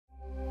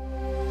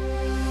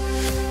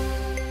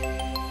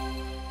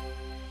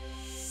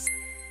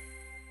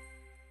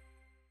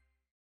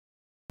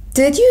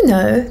Did you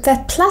know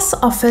that Plus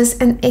offers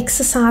an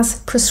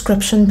exercise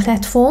prescription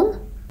platform?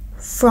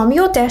 From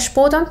your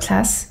dashboard on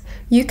Plus,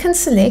 you can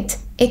select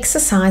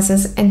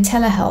Exercises and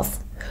Telehealth,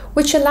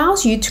 which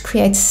allows you to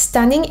create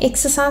stunning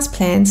exercise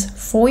plans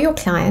for your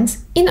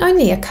clients in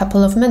only a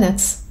couple of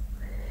minutes.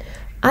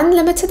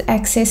 Unlimited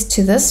access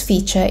to this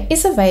feature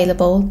is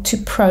available to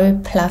Pro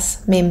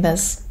Plus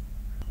members.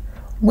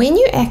 When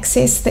you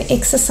access the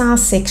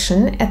exercise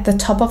section at the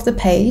top of the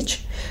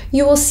page,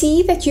 you will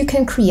see that you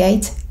can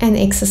create an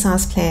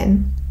exercise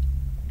plan.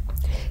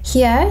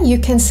 Here you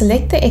can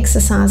select the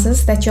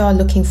exercises that you are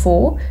looking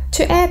for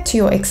to add to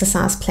your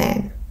exercise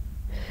plan.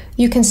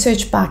 You can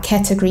search by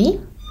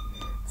category,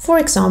 for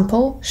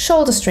example,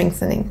 shoulder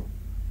strengthening.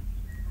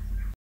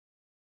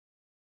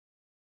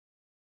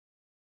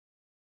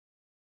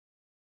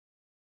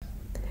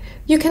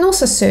 You can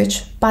also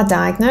search by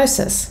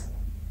diagnosis.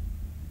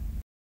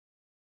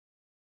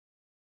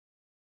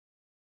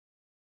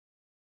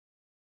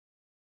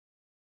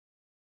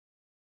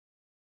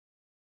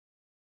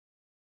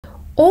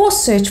 Or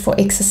search for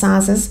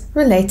exercises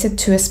related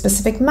to a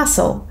specific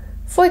muscle,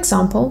 for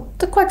example,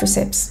 the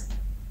quadriceps.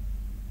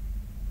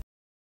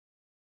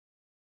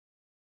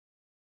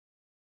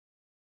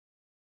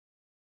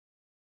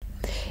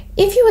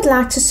 If you would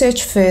like to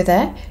search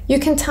further, you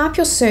can type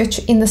your search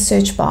in the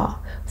search bar,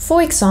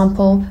 for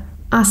example,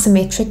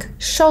 isometric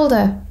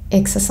shoulder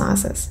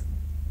exercises.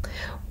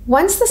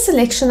 Once the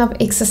selection of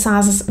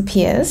exercises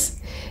appears,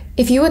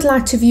 if you would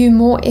like to view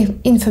more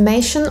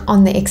information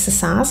on the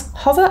exercise,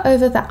 hover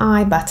over the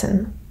I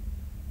button.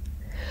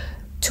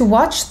 To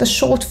watch the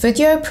short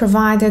video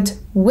provided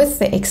with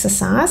the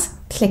exercise,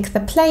 click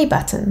the play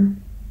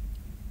button.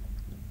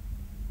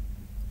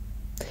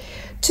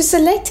 To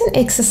select an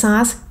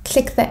exercise,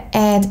 click the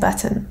Add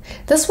button.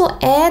 This will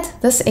add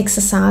this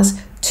exercise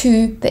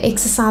to the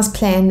exercise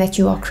plan that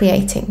you are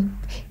creating,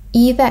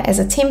 either as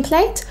a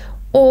template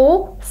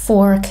or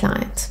for a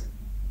client.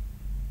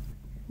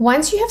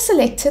 Once you have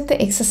selected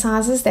the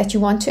exercises that you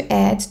want to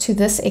add to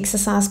this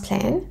exercise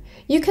plan,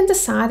 you can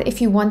decide if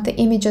you want the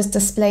images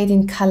displayed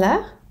in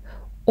color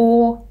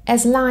or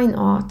as line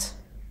art.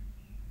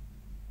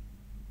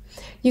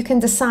 You can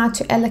decide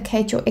to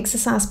allocate your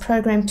exercise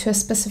program to a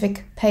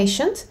specific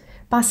patient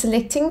by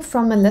selecting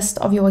from a list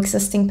of your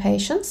existing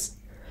patients,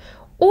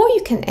 or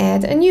you can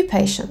add a new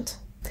patient.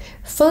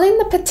 Fill in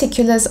the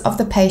particulars of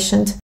the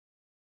patient.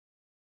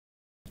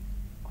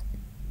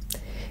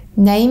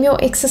 Name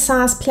your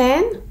exercise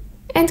plan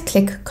and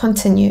click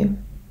Continue.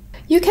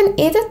 You can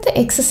edit the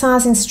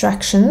exercise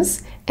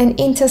instructions and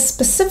enter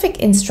specific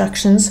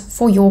instructions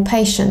for your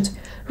patient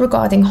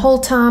regarding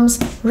hold times,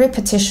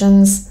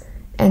 repetitions,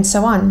 and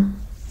so on.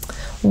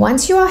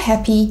 Once you are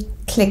happy,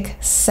 click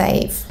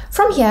Save.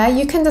 From here,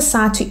 you can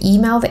decide to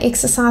email the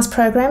exercise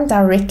program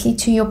directly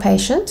to your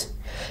patient.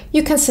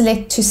 You can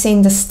select to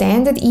send a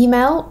standard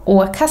email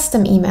or a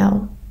custom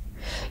email.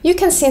 You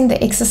can send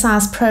the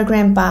exercise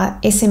program by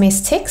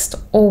SMS text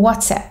or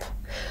WhatsApp.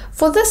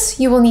 For this,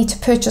 you will need to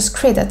purchase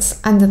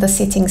credits under the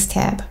Settings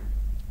tab.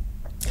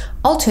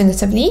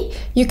 Alternatively,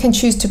 you can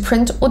choose to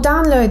print or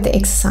download the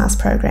exercise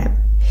program.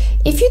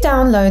 If you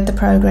download the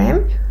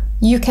program,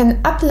 you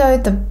can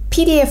upload the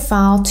PDF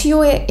file to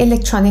your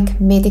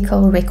electronic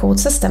medical record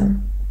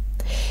system.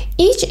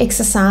 Each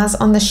exercise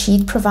on the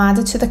sheet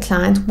provided to the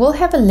client will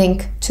have a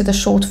link to the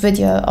short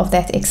video of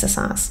that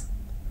exercise.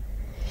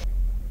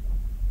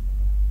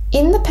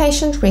 In the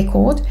patient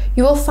record,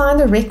 you will find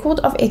a record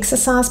of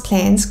exercise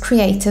plans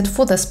created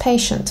for this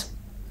patient.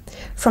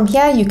 From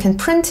here, you can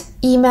print,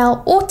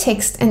 email, or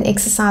text an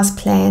exercise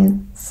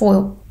plan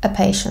for a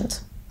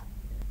patient.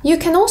 You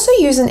can also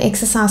use an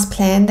exercise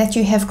plan that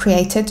you have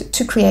created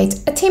to create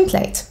a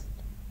template.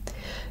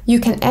 You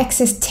can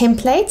access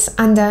templates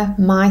under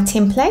My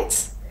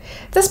Templates.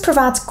 This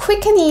provides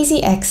quick and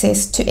easy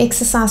access to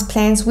exercise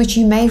plans which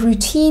you may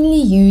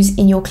routinely use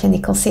in your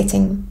clinical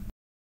setting.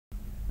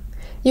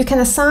 You can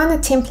assign a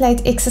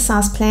template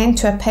exercise plan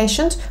to a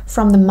patient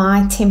from the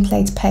My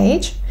Template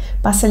page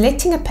by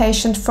selecting a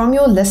patient from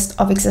your list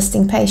of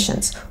existing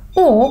patients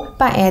or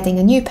by adding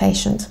a new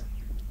patient.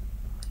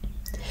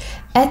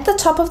 At the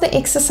top of the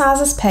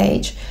exercises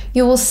page,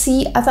 you will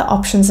see other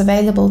options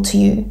available to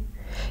you.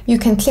 You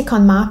can click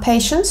on My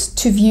Patients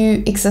to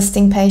view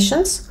existing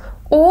patients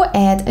or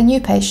add a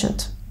new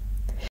patient.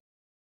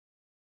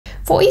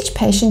 For each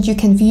patient, you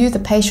can view the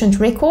patient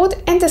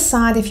record and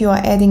decide if you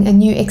are adding a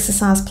new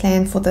exercise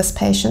plan for this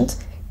patient,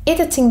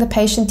 editing the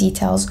patient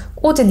details,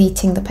 or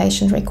deleting the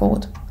patient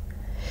record.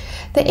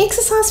 The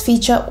exercise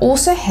feature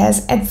also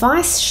has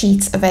advice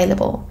sheets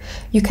available.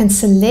 You can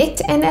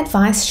select an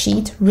advice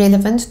sheet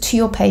relevant to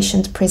your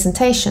patient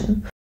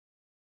presentation.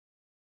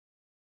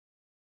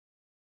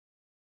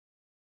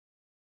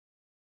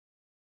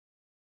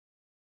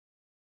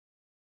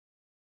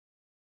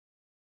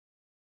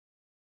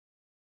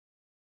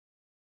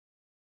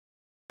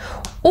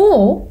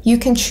 Or you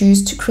can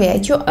choose to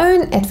create your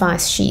own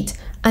advice sheet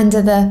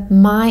under the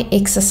My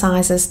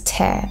Exercises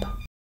tab.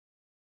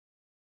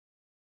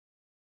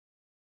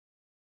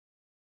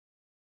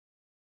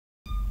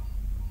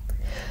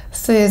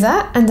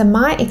 Further, under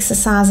My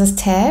Exercises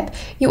tab,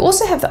 you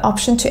also have the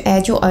option to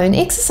add your own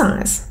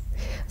exercise.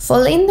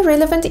 Fill in the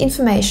relevant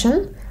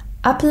information,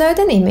 upload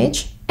an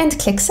image, and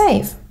click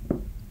Save.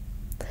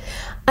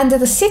 Under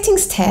the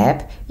Settings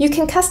tab, you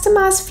can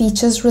customize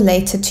features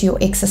related to your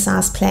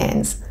exercise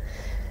plans,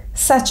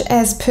 such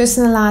as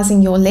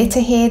personalizing your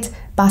letterhead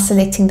by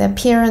selecting the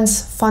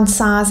appearance, font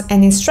size,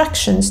 and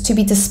instructions to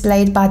be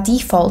displayed by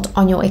default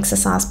on your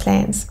exercise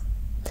plans.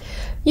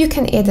 You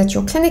can edit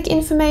your clinic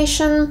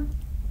information.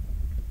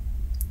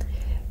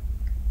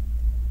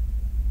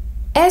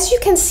 As you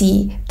can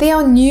see, there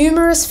are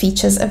numerous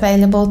features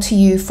available to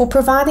you for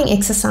providing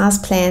exercise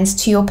plans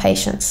to your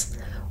patients.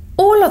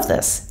 All of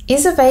this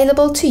is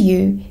available to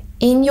you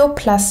in your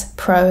Plus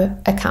Pro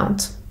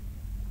account.